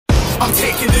I'm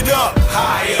taking it up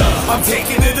higher. I'm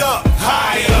taking it up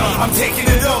higher. I'm taking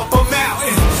it up a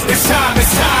mountain. It's time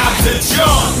to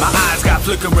jump. My eyes got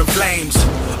flickering flames.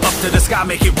 Up to the sky,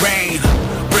 make it rain.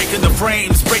 Breaking the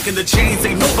frames, breaking the chains.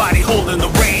 Ain't nobody holding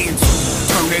the reins.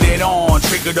 Turning it on,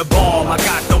 trigger the bomb. I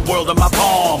got the world in my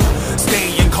palm.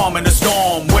 Staying calm in the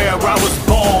storm. Where I was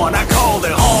born, I call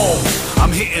it home.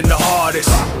 I'm hitting the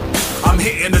hardest. I'm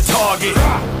hitting the target.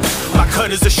 My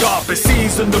cut is the sharpest.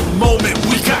 Seizing the moment.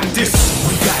 We got this.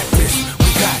 We got this. We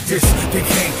got this. They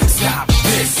can't stop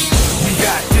this. We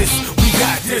got this. We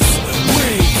got this. We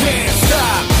can't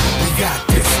stop. We got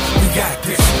this. We got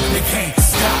this. They can't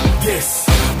stop this.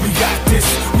 We got this.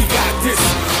 We got this.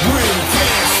 We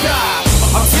can't stop.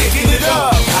 I'm taking it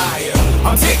up higher.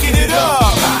 I'm taking it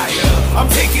up higher. I'm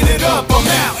taking it up a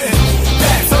mountain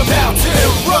that's about to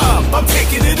erupt. I'm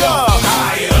taking it up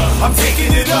higher. I'm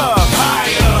taking it up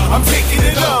higher. I'm taking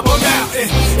it up a mountain.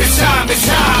 It's time to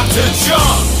jump,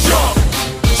 jump,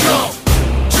 jump,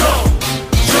 jump,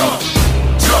 jump,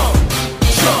 jump,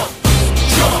 jump,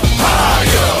 jump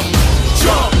higher.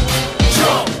 Jump,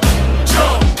 jump,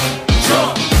 jump,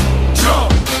 jump,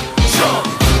 jump, jump,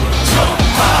 jump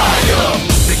higher.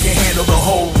 They can handle the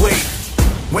whole weight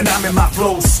when I'm in my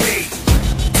flow state.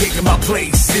 Taking my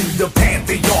place in the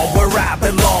pantheon where I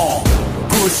belong.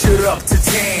 Push it up to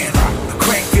 10,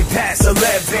 crank it past 11,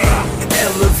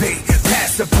 elevate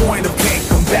past the point of can't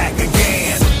come back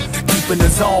again. Keeping the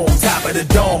zone, top of the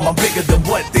dome, I'm bigger than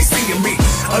what they see in me.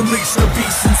 Unleash the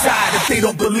beast inside, if they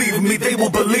don't believe in me, they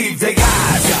won't believe their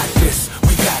eyes. Got this,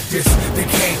 we got this, they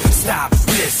can't stop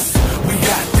this. We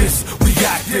got this, we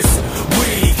got this,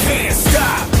 we can't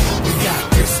stop. We got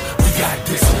this, we got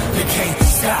this, they can't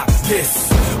stop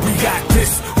this. We got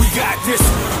this, we got this,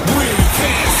 we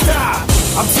can't stop.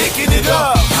 I'm taking it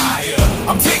up higher.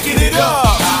 I'm taking it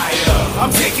up higher.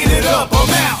 I'm taking it up a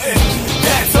mountain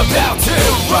that's about to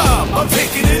erupt. I'm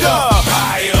taking it up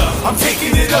higher. I'm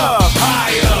taking it up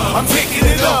higher. I'm taking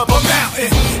it up a mountain.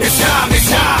 It's time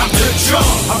to jump.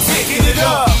 I'm taking it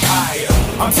up higher.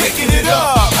 I'm taking it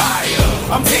up higher.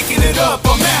 I'm taking it up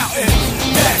a mountain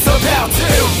that's about to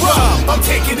erupt. I'm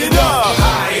taking it up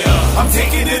higher. I'm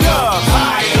taking it up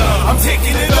higher. I'm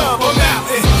taking it up a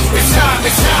mountain. It's time